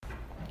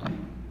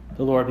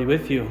The Lord be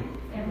with you.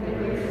 And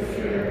with your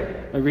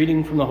spirit. A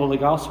reading from the Holy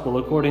Gospel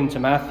according to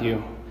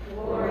Matthew.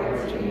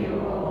 Glory to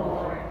you, O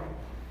Lord.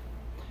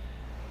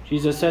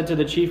 Jesus said to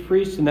the chief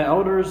priests and the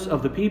elders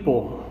of the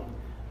people,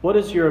 "What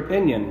is your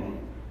opinion?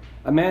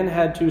 A man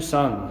had 2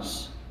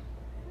 sons.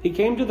 He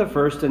came to the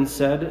first and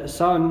said,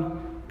 'Son,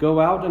 go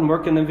out and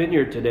work in the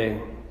vineyard today.'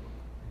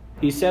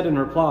 He said in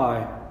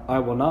reply, 'I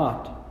will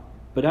not,'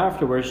 but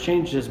afterwards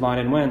changed his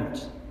mind and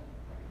went.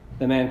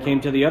 The man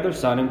came to the other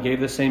son and gave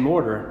the same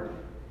order.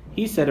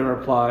 He said in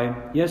reply,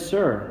 'Yes,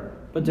 sir,'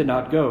 but did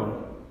not go.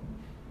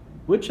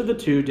 Which of the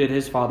 2 did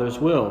his father's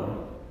will?"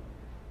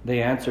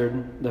 They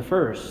answered, "The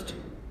first."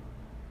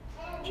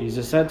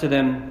 Jesus said to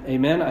them,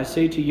 "Amen, I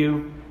say to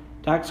you,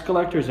 tax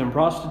collectors and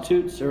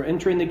prostitutes are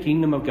entering the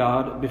kingdom of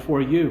God before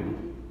you.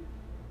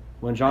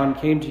 When John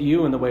came to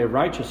you in the way of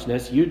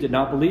righteousness, you did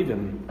not believe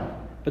him,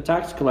 but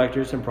tax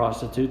collectors and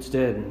prostitutes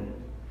did.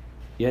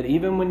 Yet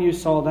even when you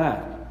saw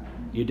that,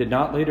 you did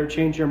not later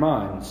change your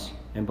minds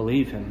and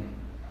believe him."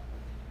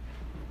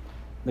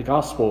 The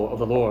Gospel of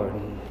the Lord.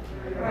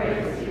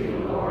 Praise to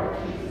you, Lord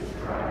Jesus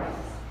Christ.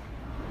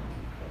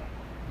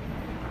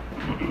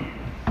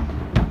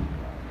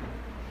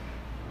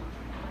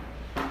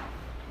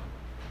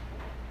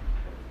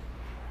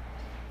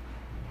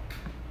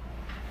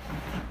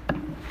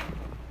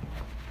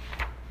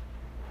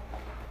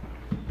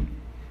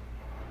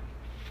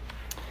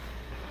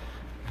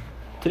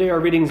 Today our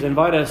readings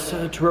invite us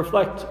to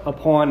reflect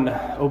upon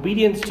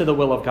obedience to the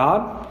will of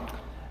God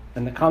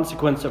and the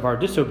consequence of our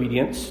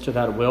disobedience to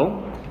that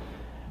will,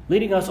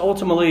 leading us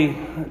ultimately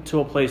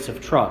to a place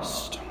of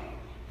trust.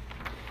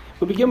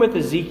 We begin with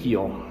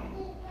Ezekiel.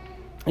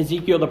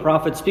 Ezekiel the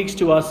prophet speaks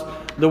to us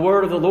the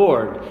word of the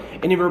Lord,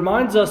 and he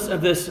reminds us of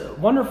this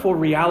wonderful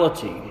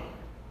reality,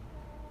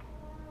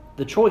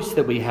 the choice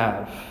that we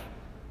have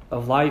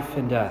of life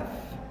and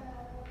death.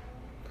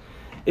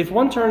 If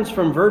one turns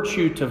from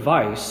virtue to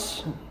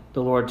vice,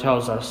 the Lord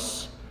tells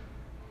us,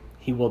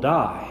 he will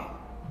die.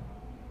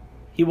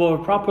 He will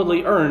have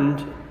properly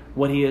earned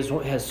what he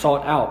has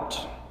sought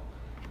out.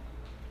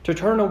 To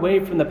turn away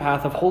from the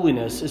path of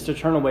holiness is to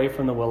turn away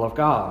from the will of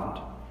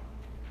God.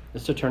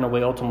 Is to turn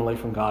away ultimately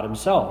from God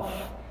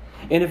himself.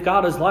 And if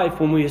God is life,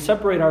 when we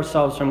separate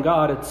ourselves from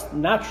God, it's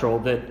natural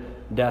that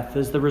death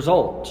is the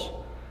result.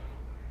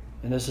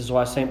 And this is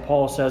why St.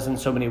 Paul says in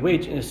so many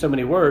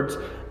words,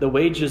 the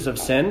wages of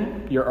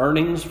sin, your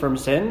earnings from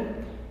sin,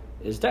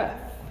 is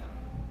death.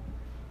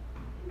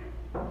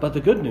 But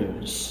the good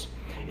news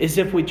is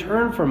if we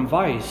turn from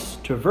vice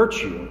to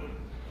virtue,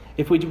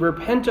 if we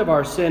repent of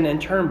our sin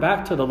and turn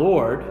back to the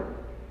Lord,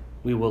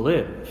 we will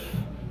live.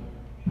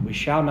 We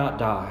shall not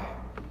die.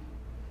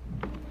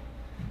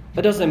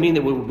 That doesn't mean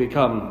that we will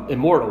become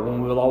immortal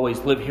when we will always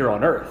live here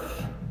on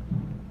earth.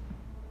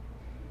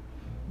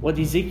 What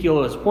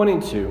Ezekiel is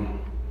pointing to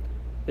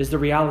is the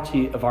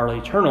reality of our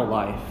eternal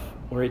life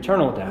or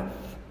eternal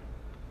death.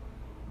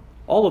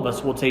 All of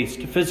us will taste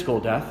physical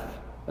death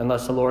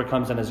unless the Lord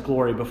comes in his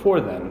glory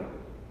before then.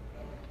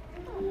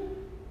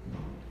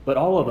 But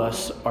all of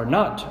us are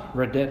not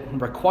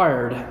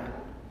required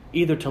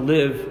either to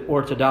live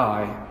or to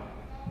die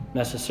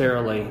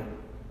necessarily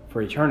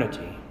for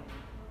eternity.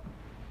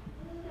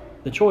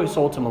 The choice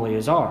ultimately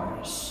is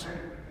ours.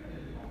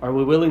 Are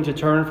we willing to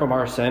turn from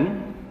our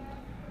sin?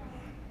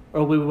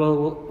 Or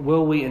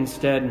will we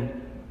instead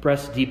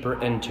press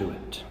deeper into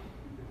it?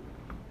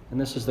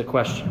 And this is the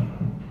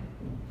question.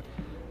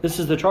 This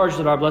is the charge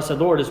that our blessed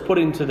Lord is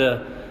putting to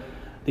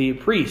the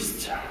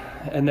priests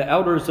and the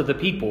elders of the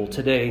people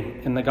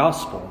today in the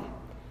gospel.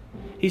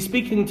 He's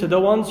speaking to the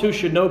ones who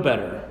should know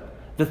better,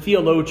 the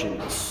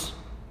theologians,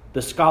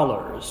 the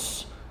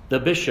scholars,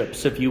 the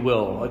bishops, if you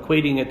will,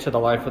 equating it to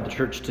the life of the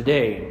church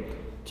today,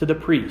 to the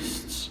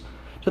priests,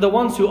 to the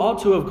ones who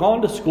ought to have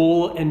gone to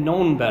school and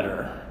known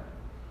better.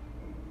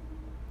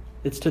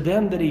 It's to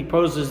them that he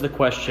poses the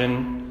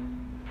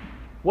question,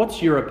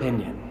 what's your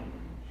opinion?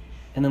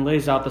 And then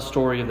lays out the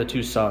story of the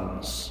 2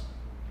 sons.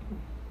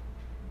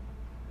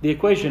 The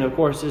equation, of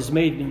course, is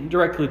made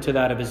directly to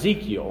that of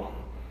Ezekiel.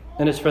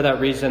 And it's for that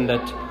reason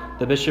that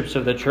the bishops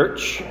of the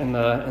church in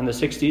the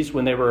 60s,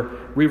 when they were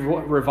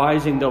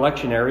revising the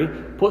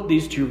lectionary, put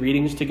these 2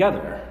 readings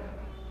together.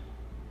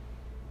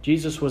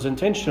 Jesus was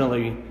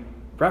intentionally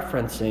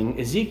referencing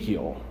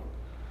Ezekiel,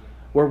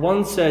 where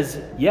one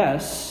says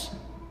yes,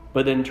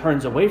 but then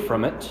turns away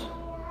from it,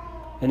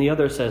 and the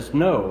other says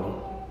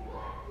no,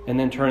 and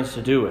then turns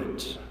to do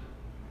it.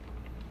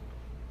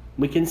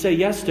 We can say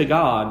yes to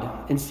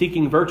God in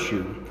seeking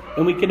virtue,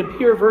 and we can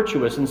appear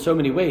virtuous in so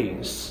many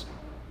ways,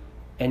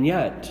 and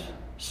yet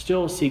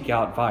still seek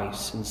out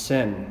vice and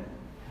sin.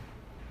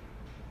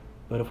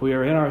 But if we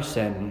are in our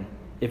sin,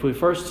 if we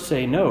first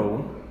say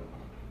no,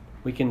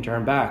 we can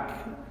turn back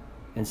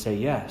and say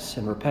yes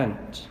and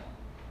repent.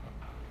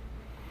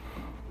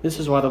 This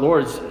is why the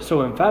Lord is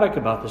so emphatic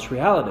about this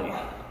reality.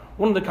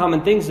 One of the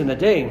common things in the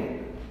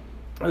day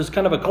was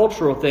kind of a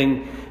cultural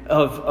thing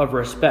of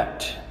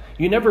respect.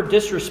 You never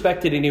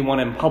disrespected anyone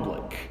in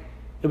public.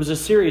 It was a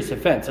serious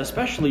offense,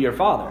 especially your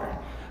father.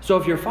 So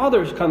if your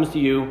father comes to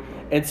you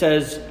and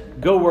says,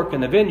 go work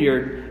in the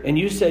vineyard, and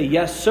you say,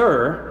 yes,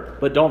 sir,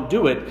 but don't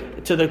do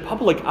it, to the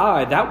public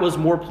eye, that was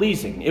more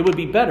pleasing. It would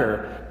be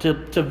better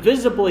to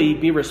visibly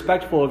be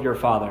respectful of your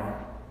father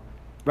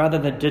rather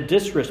than to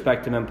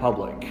disrespect him in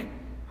public,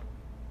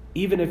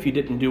 even if you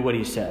didn't do what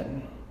he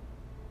said.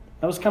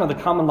 That was kind of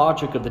the common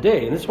logic of the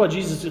day. And this is why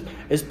Jesus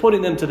is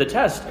putting them to the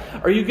test.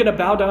 Are you going to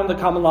bow down to the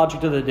common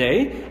logic of the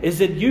day? Is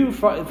it you,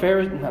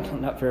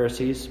 not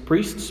Pharisees,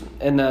 priests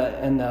and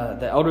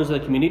the elders of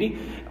the community,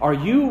 are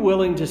you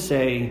willing to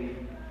say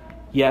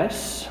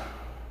yes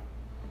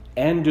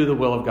and do the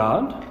will of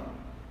God?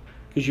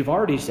 Because you've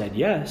already said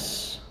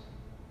yes.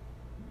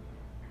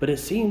 But it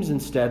seems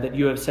instead that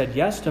you have said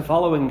yes to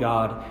following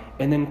God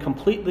and then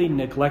completely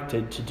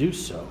neglected to do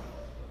so.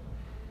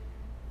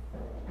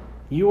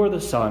 You are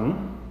the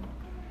son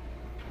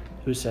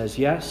who says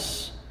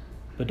yes,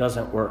 but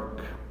doesn't work.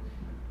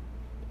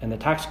 And the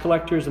tax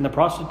collectors and the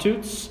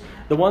prostitutes,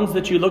 the ones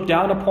that you look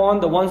down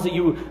upon, the ones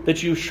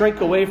that you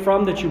shrink away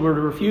from, that you would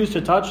refuse to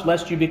touch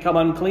lest you become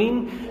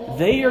unclean,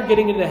 they are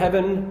getting into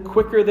heaven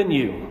quicker than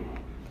you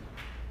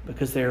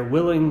because they are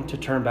willing to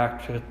turn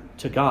back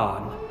to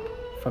God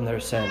from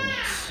their sins.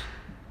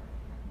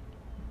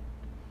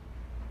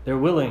 They're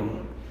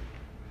willing,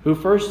 who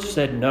first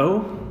said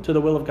no to the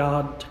will of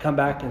God, to come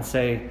back and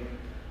say,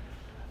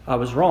 I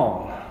was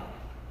wrong.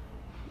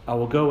 I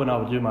will go and I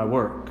will do my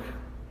work.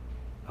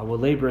 I will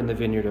labor in the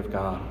vineyard of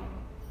God.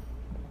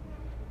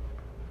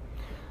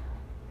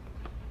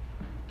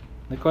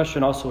 The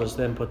question also is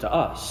then put to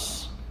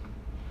us.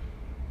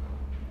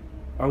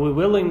 Are we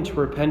willing to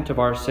repent of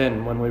our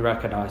sin when we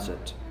recognize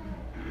it?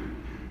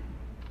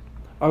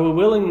 Are we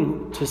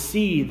willing to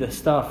see the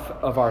stuff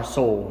of our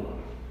soul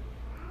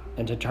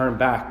and to turn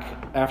back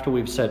after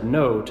we've said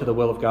no to the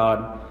will of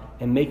God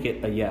and make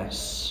it a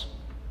yes?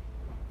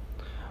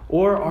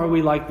 Or are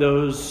we like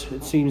those,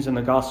 it seems in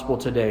the gospel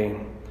today,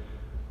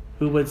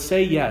 who would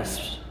say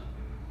yes,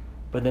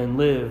 but then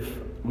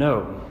live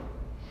no?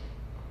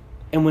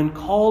 And when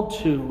called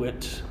to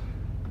it,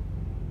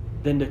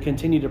 then to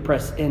continue to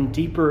press in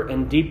deeper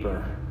and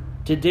deeper,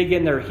 to dig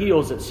in their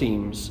heels, it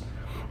seems.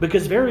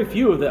 Because very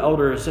few of the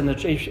elders and the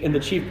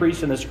chief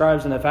priests and the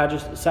scribes and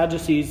the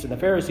Sadducees and the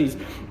Pharisees,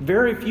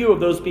 very few of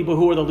those people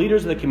who were the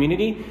leaders of the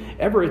community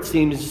ever, it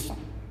seems,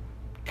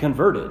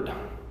 converted.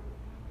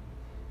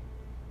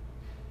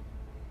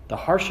 The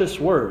harshest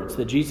words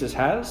that Jesus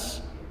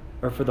has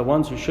are for the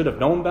ones who should have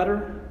known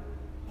better,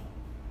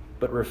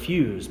 but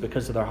refuse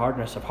because of their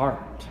hardness of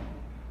heart.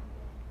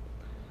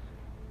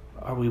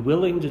 Are we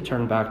willing to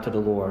turn back to the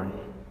Lord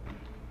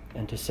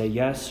and to say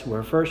yes,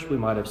 where first we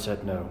might have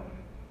said no?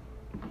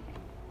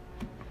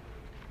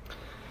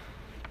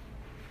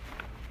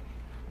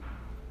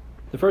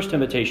 The first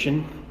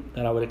invitation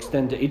that I would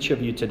extend to each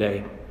of you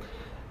today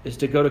is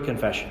to go to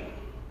confession.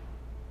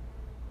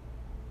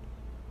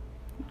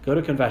 Go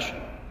to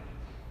confession.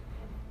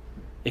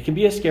 It can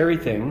be a scary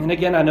thing. And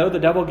again, I know the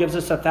devil gives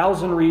us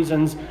 1,000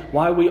 reasons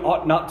why we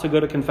ought not to go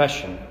to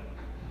confession.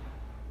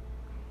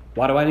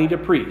 Why do I need a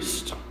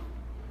priest?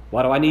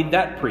 Why do I need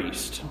that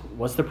priest?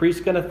 What's the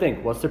priest going to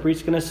think? What's the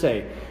priest going to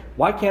say?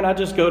 Why can't I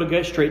just go to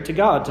get straight to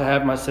God to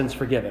have my sins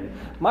forgiven?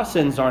 My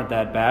sins aren't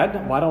that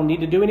bad. Why don't I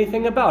need to do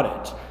anything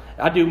about it?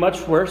 I do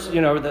much worse.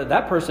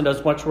 That person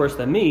does much worse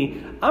than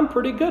me. I'm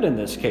pretty good in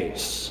this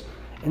case.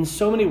 In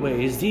so many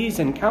ways, these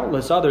and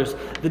countless others,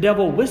 the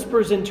devil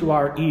whispers into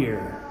our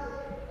ear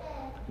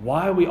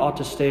why we ought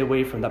to stay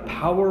away from the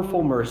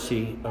powerful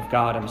mercy of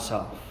God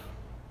himself.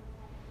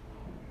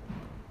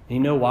 And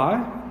you know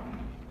why?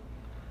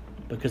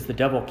 Because the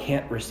devil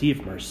can't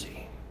receive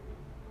mercy.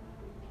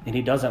 And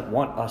he doesn't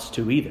want us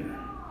to either.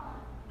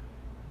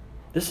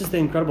 This is the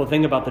incredible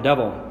thing about the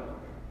devil,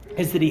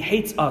 is that he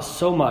hates us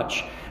so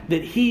much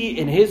that he,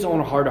 in his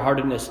own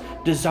hard-heartedness,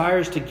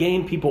 desires to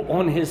gain people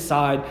on his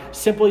side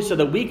simply so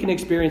that we can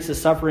experience the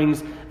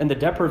sufferings and the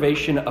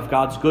deprivation of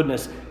God's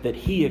goodness that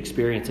he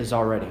experiences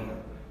already.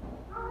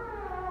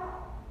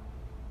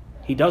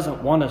 He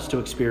doesn't want us to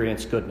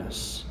experience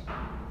goodness.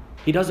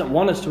 He doesn't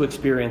want us to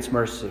experience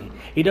mercy.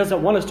 He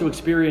doesn't want us to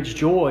experience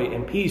joy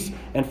and peace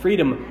and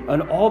freedom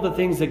and all the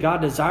things that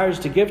God desires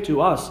to give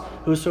to us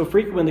who so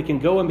frequently can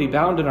go and be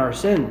bound in our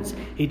sins.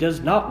 He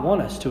does not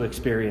want us to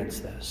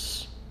experience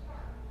this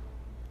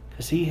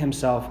because he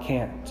himself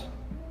can't.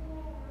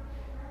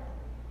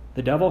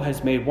 The devil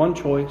has made one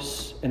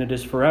choice, and it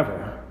is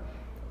forever.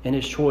 And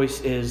his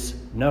choice is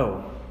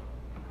no.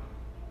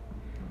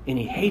 And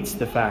he hates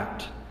the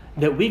fact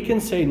that we can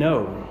say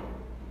no,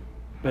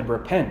 but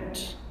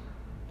repent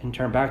and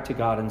turn back to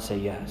God and say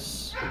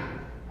yes.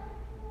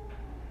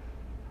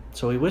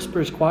 So he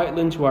whispers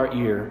quietly into our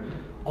ear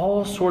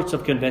all sorts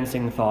of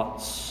convincing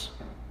thoughts,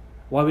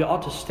 why we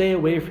ought to stay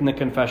away from the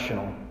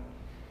confessional.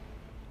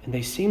 And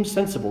they seem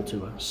sensible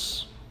to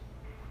us.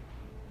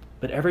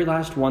 But every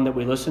last one that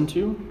we listen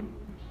to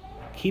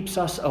keeps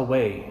us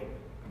away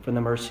from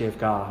the mercy of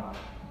God.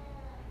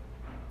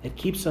 It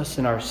keeps us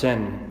in our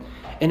sin,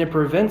 and it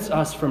prevents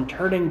us from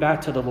turning back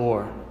to the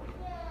Lord.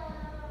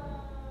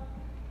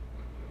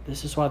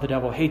 This is why the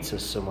devil hates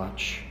us so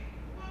much.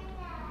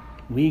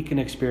 We can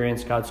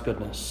experience God's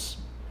goodness,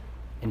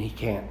 and he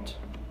can't.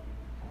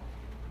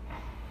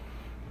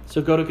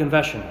 So go to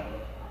confession.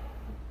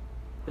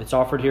 It's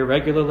offered here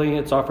regularly.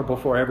 It's offered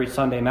before every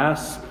Sunday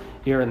Mass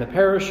here in the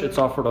parish. It's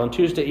offered on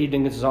Tuesday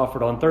evenings. It's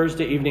offered on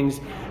Thursday evenings.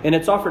 And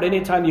it's offered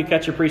anytime you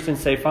catch a priest and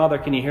say, Father,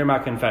 can you hear my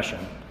confession?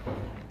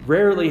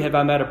 Rarely have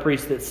I met a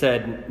priest that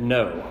said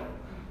no.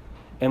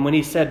 And when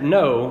he said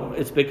no,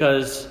 it's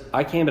because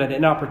I came at an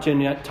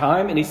inopportune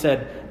time and he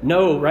said,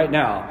 no, right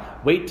now.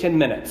 Wait 10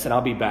 minutes and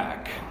I'll be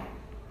back.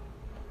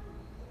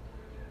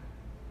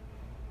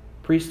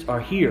 Priests are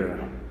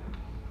here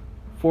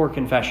for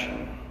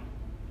confession,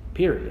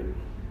 period.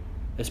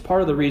 It's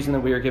part of the reason that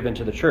we are given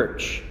to the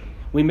church.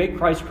 We make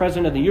Christ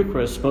present in the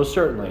Eucharist, most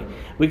certainly.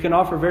 We can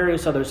offer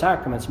various other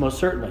sacraments, most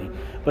certainly.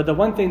 But the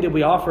one thing that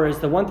we offer is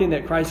the one thing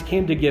that Christ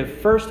came to give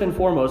first and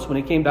foremost when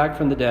he came back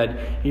from the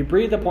dead. He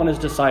breathed upon his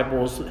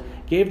disciples,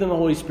 gave them the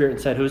Holy Spirit,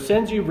 and said, whose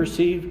sins you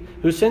receive,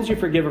 whose sins you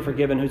forgive are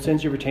forgiven, whose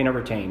sins you retain are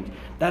retained.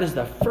 That is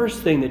the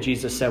first thing that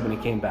Jesus said when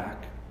he came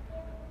back.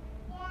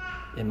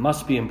 It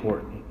must be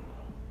important.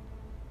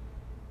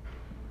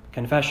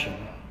 Confession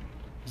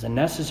is a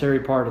necessary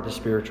part of the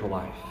spiritual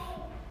life.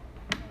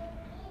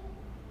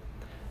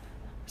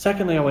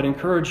 Secondly, I would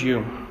encourage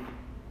you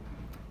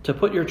to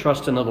put your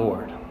trust in the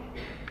Lord.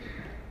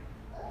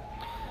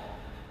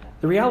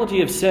 The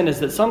reality of sin is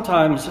that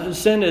sometimes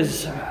sin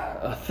is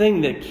a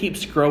thing that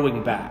keeps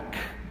growing back.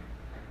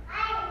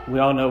 We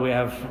all know we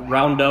have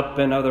Roundup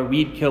and other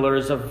weed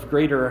killers of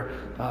greater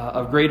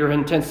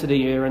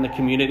intensity here in the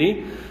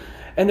community.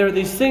 And there are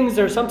these things,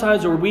 there are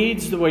sometimes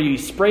weeds where you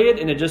spray it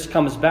and it just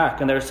comes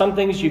back. And there are some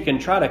things you can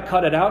try to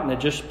cut it out and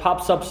it just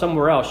pops up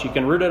somewhere else. You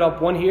can root it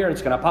up one here and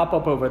it's going to pop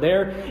up over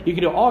there. You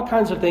can do all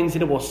kinds of things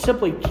and it will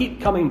simply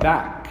keep coming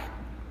back.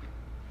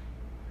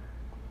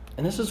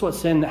 And this is what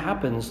sin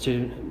happens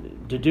to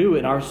do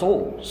in our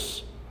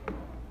souls.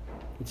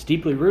 It's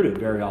deeply rooted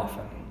very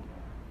often.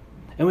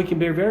 And we can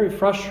be very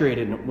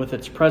frustrated with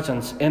its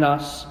presence in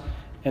us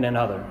and in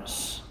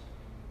others.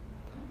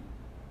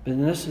 But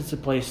this is a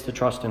place to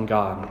trust in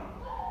God.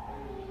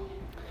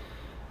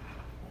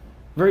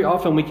 Very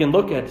often we can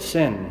look at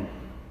sin.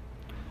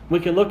 We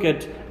can look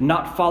at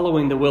not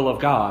following the will of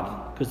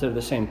God, because they're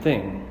the same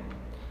thing.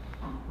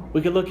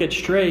 We can look at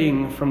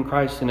straying from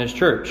Christ and his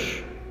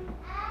church,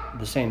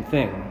 the same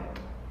thing.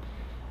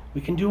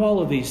 We can do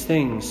all of these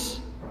things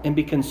and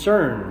be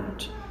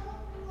concerned.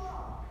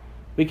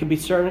 We can be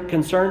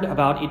concerned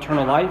about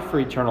eternal life or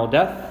eternal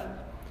death.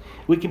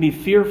 We can be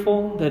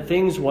fearful that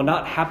things will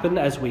not happen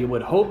as we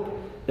would hope,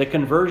 that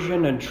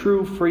conversion and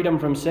true freedom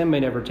from sin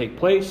may never take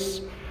place.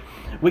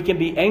 We can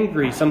be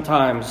angry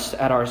sometimes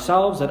at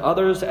ourselves, at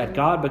others, at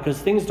God, because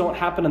things don't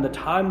happen in the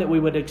time that we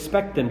would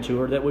expect them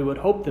to or that we would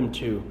hope them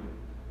to.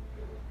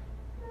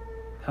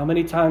 How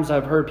many times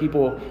I've heard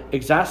people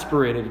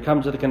exasperated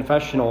come to the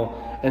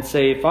confessional and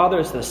say, Father,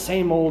 it's the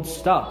same old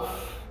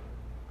stuff.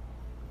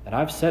 And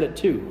I've said it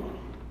too.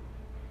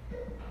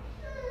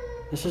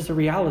 This is the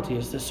reality,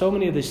 is that so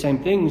many of the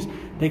same things,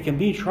 they can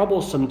be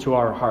troublesome to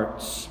our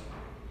hearts.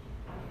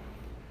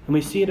 And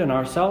we see it in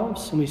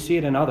ourselves and we see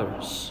it in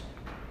others.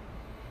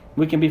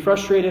 We can be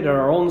frustrated at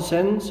our own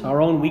sins,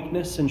 our own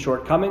weakness and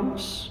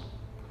shortcomings.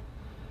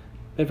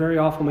 But very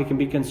often we can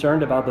be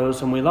concerned about those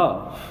whom we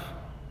love.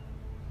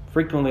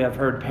 Frequently I've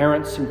heard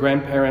parents and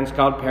grandparents,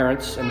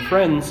 godparents, and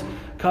friends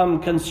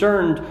come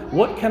concerned,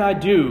 what can I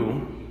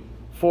do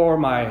for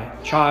my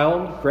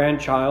child,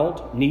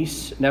 grandchild,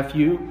 niece,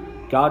 nephew,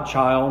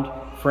 godchild,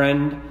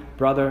 friend,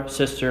 brother,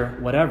 sister,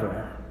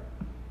 whatever?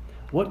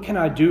 What can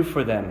I do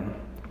for them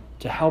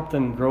to help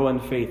them grow in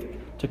faith,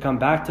 to come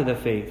back to the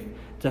faith,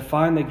 to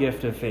find the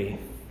gift of faith?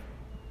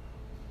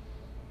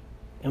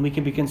 And we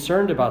can be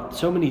concerned about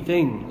so many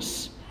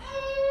things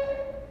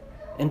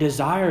and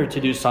desire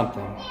to do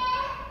something.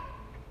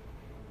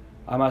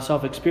 I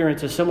myself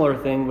experienced a similar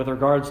thing with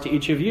regards to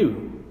each of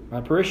you,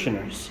 my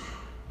parishioners,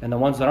 and the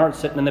ones that aren't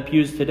sitting in the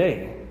pews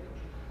today.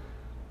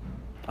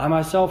 I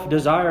myself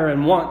desire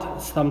and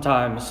want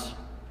sometimes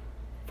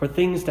for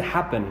things to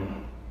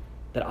happen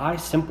that I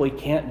simply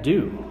can't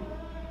do.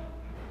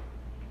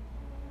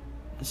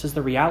 This is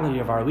the reality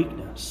of our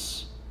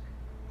weakness.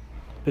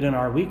 But in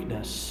our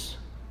weakness,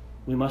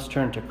 we must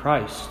turn to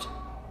Christ,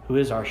 who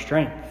is our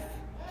strength.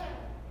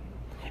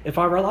 If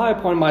I rely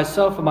upon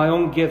myself and my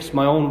own gifts,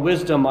 my own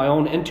wisdom, my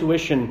own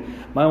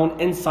intuition, my own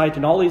insight,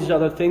 and all these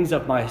other things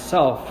of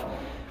myself,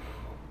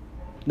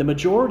 the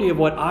majority of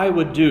what I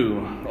would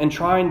do in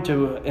trying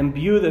to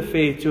imbue the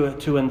faith,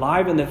 to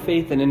enliven the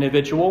faith in an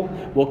individual,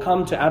 will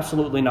come to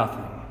absolutely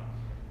nothing.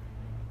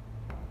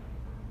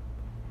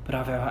 But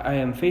if I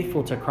am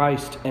faithful to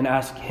Christ and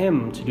ask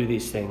him to do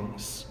these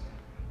things,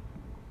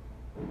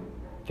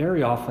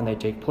 very often they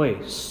take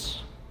place.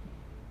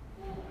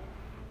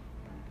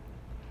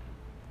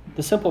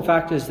 The simple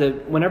fact is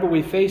that whenever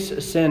we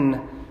face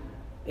sin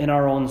in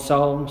our own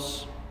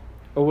selves,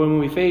 or when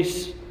we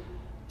face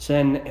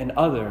sin in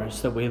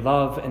others that we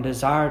love and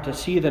desire to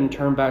see them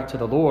turn back to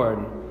the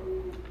Lord,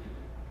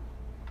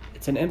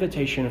 it's an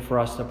invitation for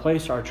us to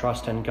place our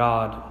trust in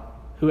God,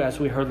 who, as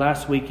we heard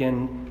last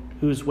weekend,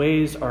 whose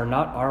ways are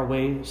not our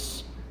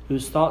ways,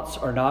 whose thoughts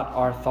are not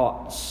our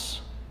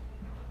thoughts.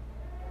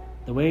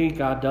 The way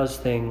God does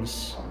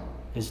things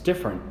is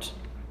different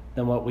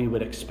than what we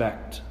would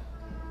expect.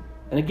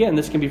 And again,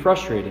 this can be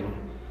frustrating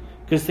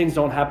because things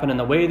don't happen in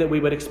the way that we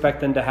would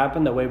expect them to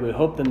happen, the way we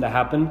hope them to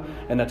happen,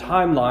 and the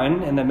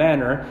timeline and the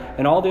manner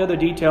and all the other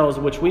details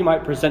which we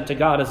might present to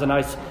God as a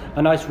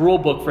nice rule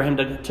book for him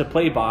to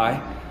play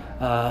by,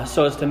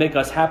 so as to make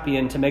us happy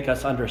and to make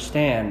us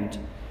understand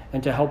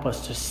and to help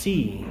us to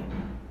see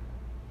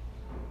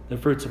the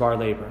fruits of our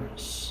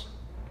labors.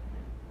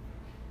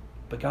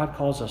 But God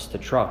calls us to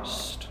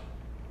trust,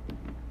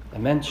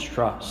 immense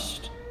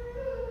trust.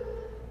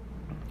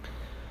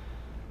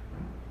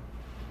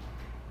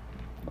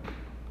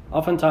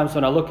 Oftentimes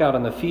when I look out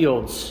on the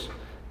fields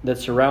that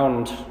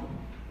surround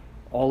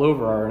all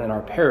over in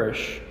our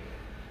parish,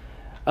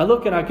 I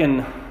look and I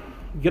can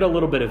get a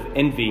little bit of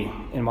envy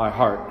in my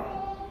heart.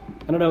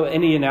 I don't know,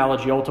 any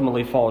analogy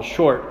ultimately falls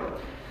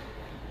short.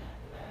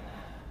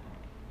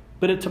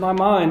 But to my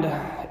mind,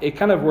 it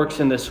kind of works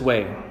in this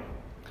way.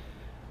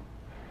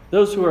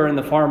 Those who are in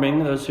the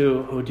farming, those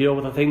who deal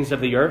with the things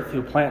of the earth,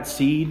 who plant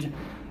seed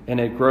and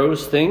it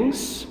grows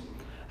things,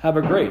 have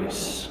a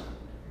grace.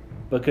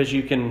 Because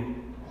you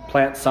can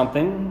plant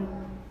something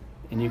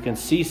and you can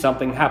see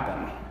something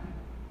happen.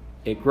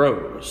 It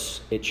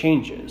grows, it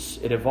changes,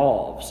 it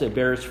evolves, it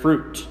bears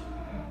fruit.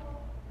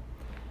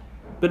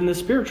 But in the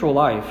spiritual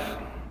life,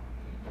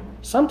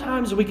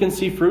 sometimes we can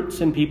see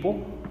fruits in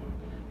people,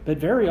 but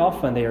very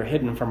often they are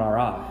hidden from our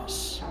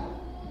eyes.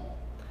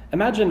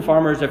 Imagine,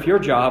 farmers, if your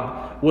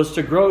job was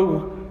to grow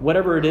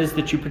whatever it is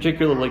that you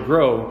particularly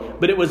grow,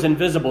 but it was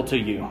invisible to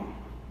you.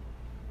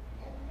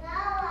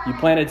 You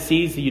planted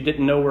seeds that you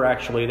didn't know were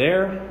actually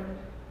there.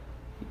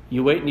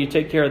 You wait and you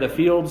take care of the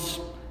fields,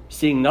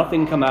 seeing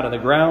nothing come out of the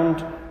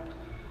ground.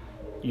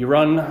 You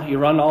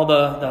run all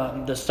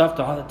the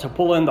stuff to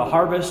pull in the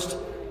harvest,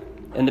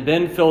 and the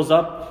bin fills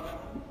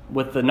up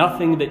with the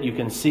nothing that you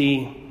can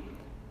see,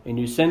 and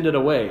you send it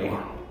away,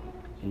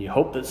 and you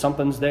hope that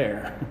something's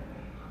there.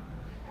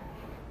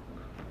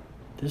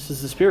 This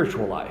is the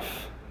spiritual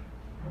life.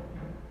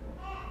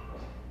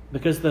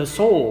 Because the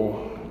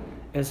soul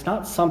is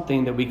not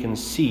something that we can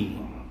see.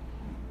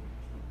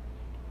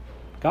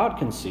 God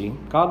can see.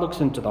 God looks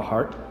into the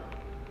heart.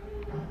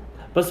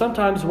 But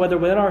sometimes, whether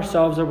within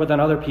ourselves or within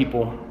other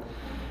people,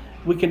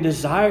 we can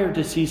desire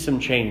to see some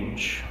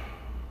change,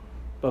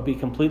 but be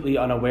completely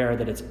unaware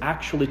that it's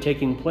actually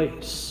taking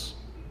place.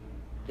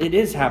 It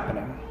is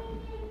happening.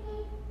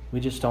 We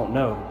just don't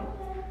know.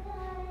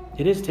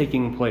 It is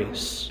taking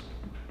place,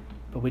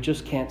 but we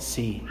just can't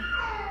see.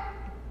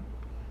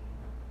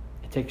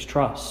 It takes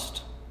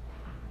trust.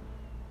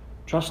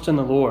 Trust in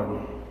the Lord.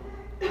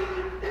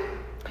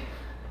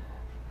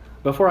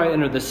 Before I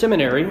entered the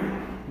seminary,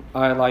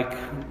 I,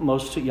 like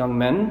most young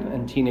men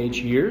in teenage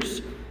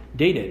years,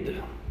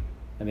 dated.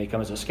 It may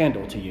come as a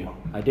scandal to you.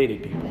 I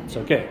dated people. It's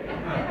okay.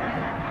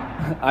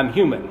 I'm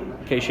human,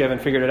 in case you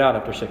haven't figured it out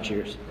after 6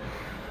 years.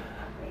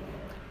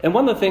 And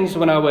one of the things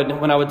when I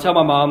would tell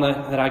my mom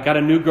that I got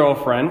a new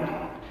girlfriend,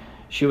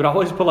 she would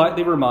always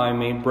politely remind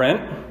me,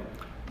 Brent,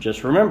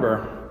 just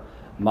remember,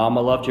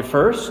 Mama loved you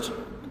first,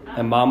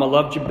 and Mama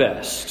loved you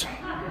best.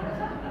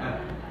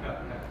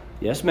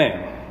 Yes,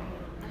 ma'am.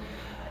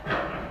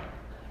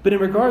 But in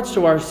regards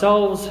to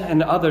ourselves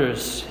and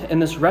others, in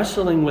this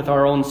wrestling with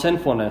our own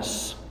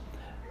sinfulness,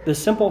 the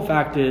simple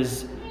fact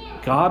is,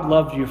 God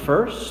loved you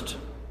first,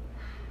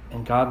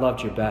 and God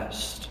loved you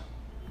best.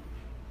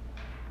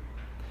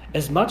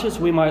 As much as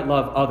we might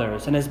love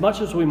others, and as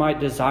much as we might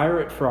desire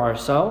it for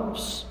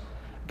ourselves,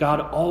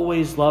 God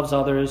always loves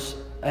others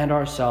and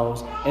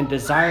ourselves and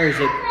desires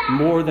it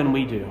more than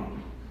we do.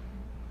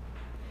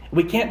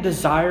 We can't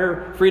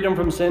desire freedom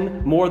from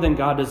sin more than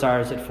God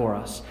desires it for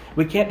us.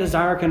 We can't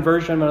desire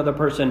conversion of another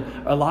person,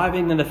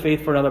 aliving in the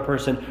faith for another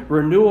person,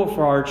 renewal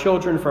for our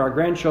children, for our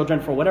grandchildren,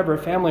 for whatever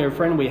family or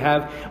friend we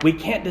have. We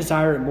can't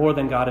desire it more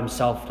than God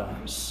himself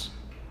does.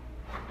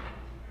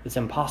 It's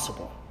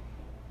impossible.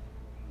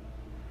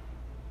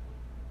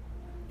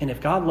 And if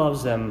God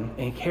loves them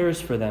and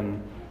cares for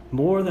them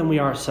more than we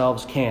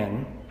ourselves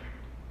can,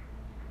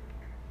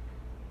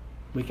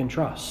 we can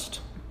trust.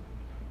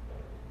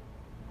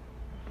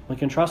 We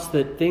can trust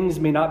that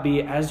things may not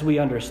be as we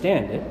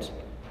understand it.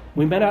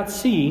 We may not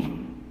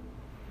see,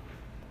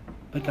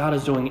 but God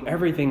is doing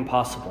everything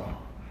possible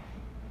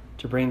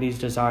to bring these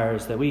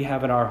desires that we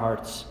have in our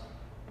hearts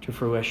to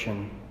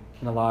fruition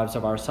in the lives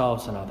of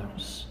ourselves and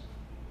others.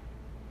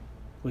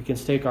 We can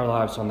stake our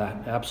lives on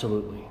that,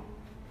 absolutely.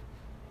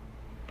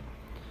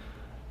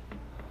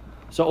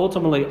 So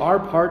ultimately, our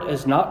part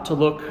is not to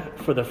look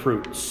for the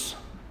fruits.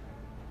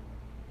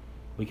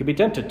 We could be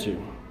tempted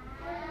to.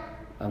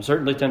 I'm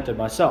certainly tempted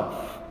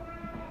myself.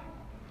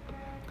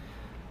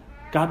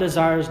 God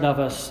desires of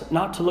us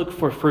not to look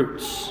for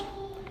fruits.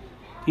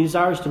 He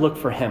desires to look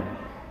for him.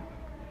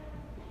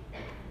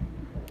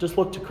 Just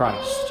look to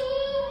Christ.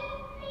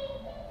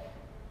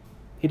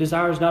 He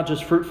desires not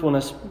just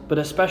fruitfulness, but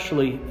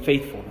especially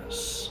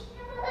faithfulness.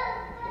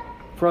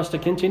 for us to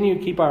continue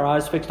to keep our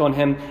eyes fixed on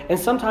him. And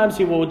sometimes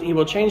he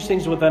will change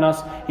things within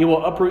us. He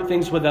will uproot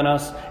things within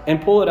us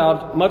and pull it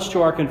out, much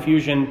to our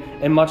confusion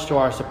and much to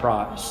our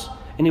surprise.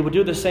 And he will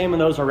do the same in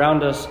those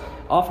around us,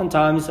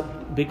 oftentimes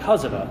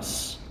because of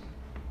us,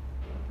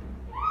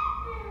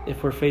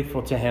 if we're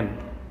faithful to him.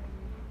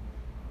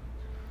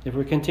 If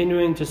we're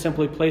continuing to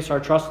simply place our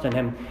trust in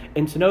him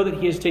and to know that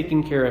he is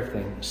taking care of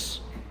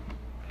things.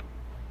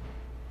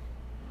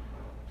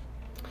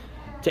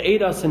 To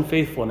aid us in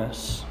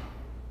faithfulness,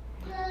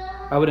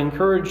 I would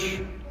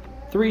encourage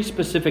 3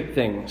 specific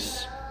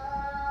things.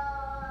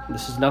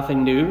 This is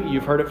nothing new.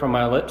 You've heard it from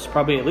my lips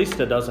probably at least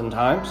a dozen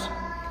times.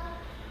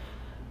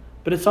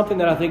 But it's something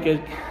that I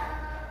think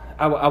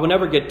I will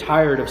never get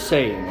tired of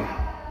saying.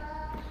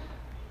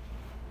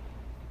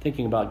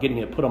 Thinking about getting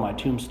it put on my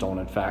tombstone,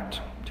 in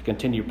fact, to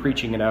continue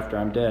preaching it after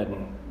I'm dead.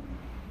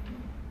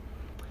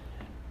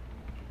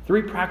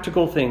 3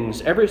 practical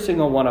things every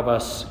single one of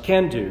us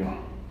can do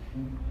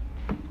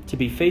to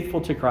be faithful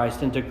to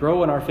Christ and to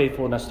grow in our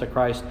faithfulness to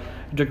Christ,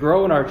 to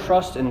grow in our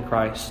trust in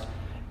Christ,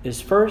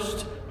 is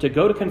first to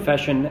go to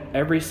confession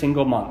every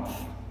single month.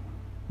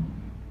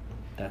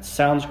 That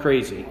sounds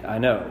crazy, I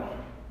know.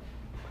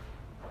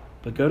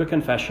 But go to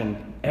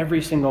confession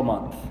every single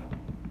month.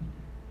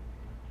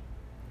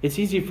 It's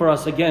easy for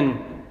us,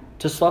 again,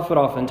 to slough it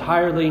off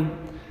entirely.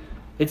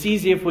 It's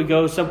easy if we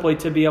go simply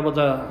to be able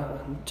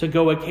to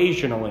go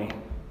occasionally.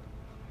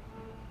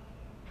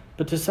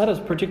 But to set a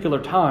particular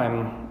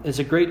time is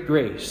a great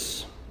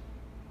grace.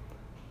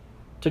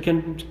 To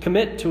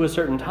commit to a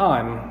certain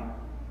time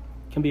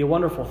can be a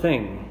wonderful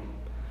thing.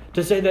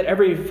 To say that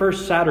every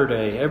first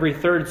Saturday, every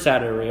third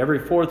Saturday, every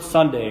fourth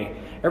Sunday,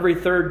 every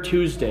third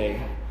Tuesday,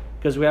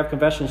 because we have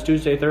confessions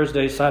Tuesday,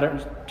 Thursday,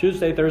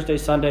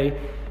 Sunday,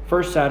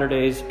 first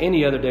Saturdays,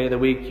 any other day of the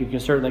week, you can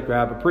certainly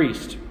grab a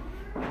priest.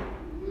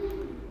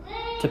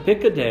 To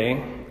pick a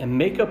day and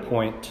make a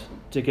point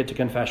to get to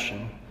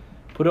confession.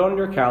 Put it on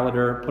your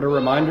calendar, put a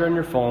reminder on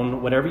your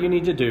phone, whatever you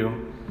need to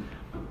do,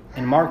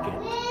 and mark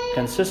it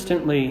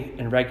consistently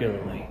and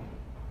regularly.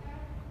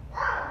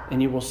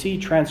 And you will see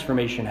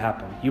transformation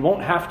happen. You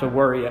won't have to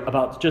worry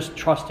about just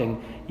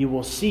trusting. You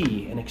will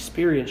see and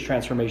experience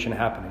transformation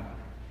happening.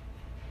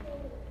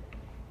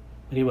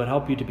 And he would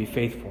help you to be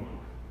faithful.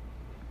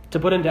 To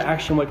put into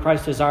action what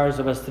Christ desires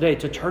of us today,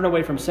 to turn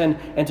away from sin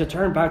and to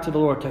turn back to the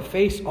Lord, to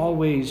face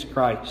always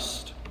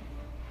Christ.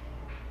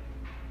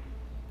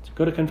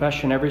 Go to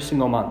confession every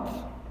single month.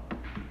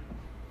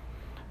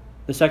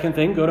 The second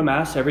thing, go to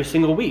Mass every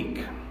single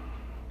week.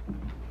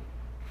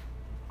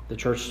 The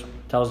church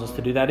tells us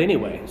to do that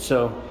anyway,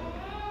 so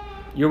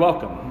you're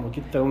welcome. We'll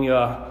get you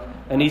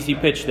an easy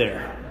pitch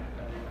there.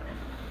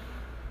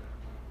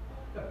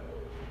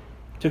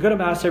 To go to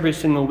Mass every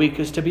single week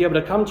is to be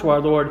able to come to our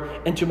Lord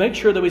and to make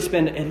sure that we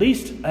spend at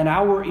least an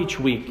hour each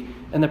week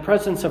in the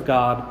presence of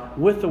God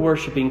with the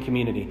worshiping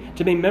community,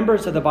 to be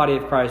members of the body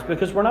of Christ,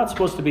 because we're not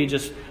supposed to be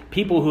just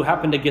people who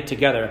happen to get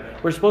together.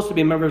 We're supposed to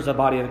be members of the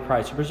body of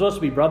Christ. We're supposed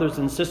to be brothers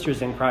and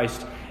sisters in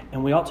Christ,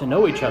 and we ought to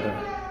know each other,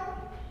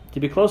 to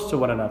be close to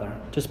one another,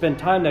 to spend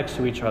time next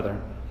to each other.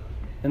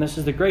 And this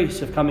is the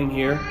grace of coming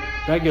here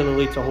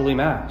regularly to Holy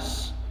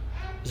Mass,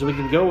 so we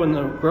can go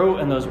and grow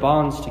in those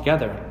bonds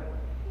together.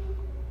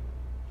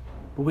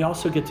 But we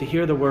also get to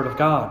hear the Word of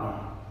God,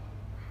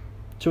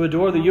 to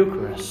adore the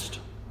Eucharist,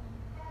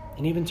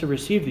 and even to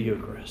receive the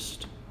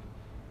Eucharist.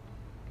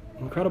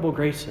 Incredible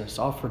graces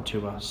offered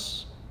to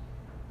us.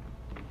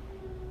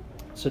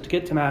 So to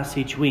get to Mass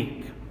each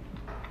week,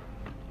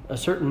 a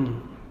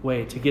certain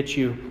way to get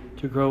you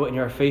to grow in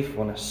your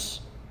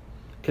faithfulness,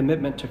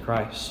 commitment to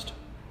Christ.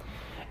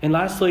 And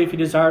lastly, if you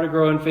desire to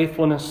grow in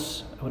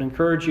faithfulness, I would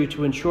encourage you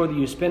to ensure that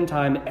you spend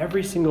time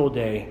every single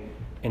day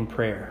in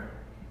prayer.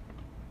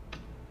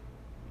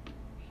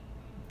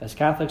 As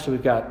Catholics,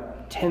 we've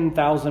got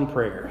 10,000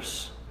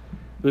 prayers.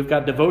 We've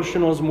got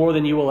devotionals more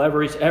than you will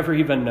ever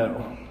even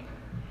know.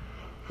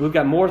 We've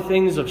got more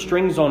things of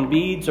strings on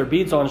beads or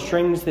beads on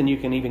strings than you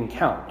can even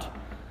count.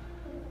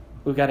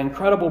 We've got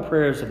incredible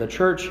prayers of the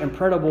church,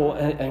 incredible,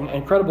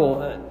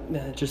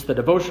 just the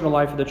devotional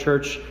life of the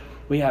church.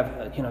 We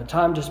have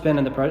time to spend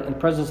in the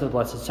presence of the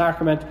Blessed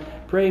Sacrament,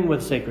 praying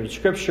with sacred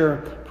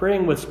scripture,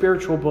 praying with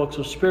spiritual books,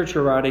 with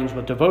spiritual writings,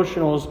 with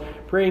devotionals,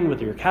 praying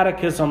with your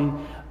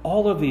catechism.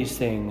 All of these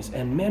things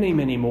and many,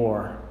 many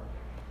more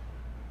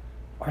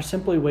are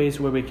simply ways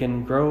where we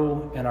can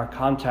grow in our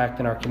contact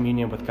and our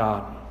communion with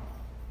God.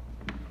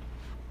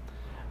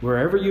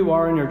 Wherever you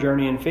are in your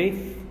journey in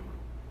faith,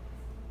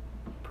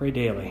 pray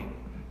daily.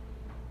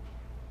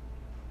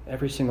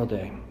 Every single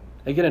day.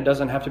 Again, it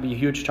doesn't have to be a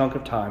huge chunk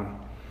of time,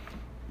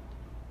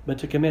 but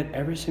to commit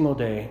every single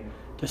day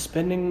to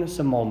spending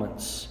some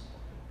moments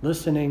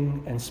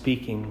listening and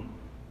speaking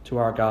to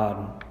our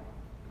God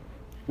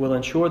will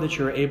ensure that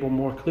you're able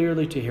more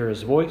clearly to hear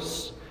his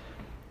voice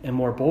and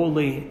more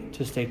boldly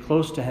to stay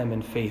close to him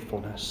in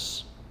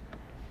faithfulness.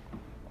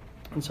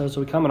 And so as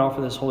we come and offer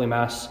this Holy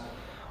Mass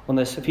on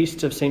this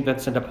feast of St.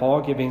 Vincent de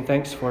Paul, giving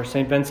thanks for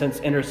St. Vincent's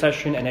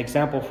intercession and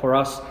example for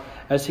us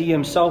as he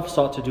himself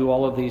sought to do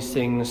all of these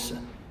things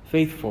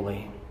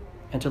faithfully,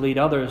 and to lead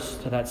others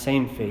to that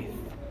same faith.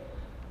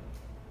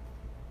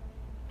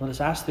 Let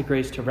us ask the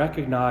grace to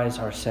recognize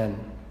our sin,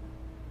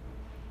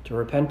 to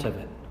repent of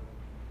it,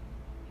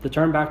 to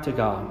turn back to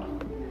God,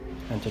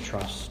 and to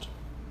trust.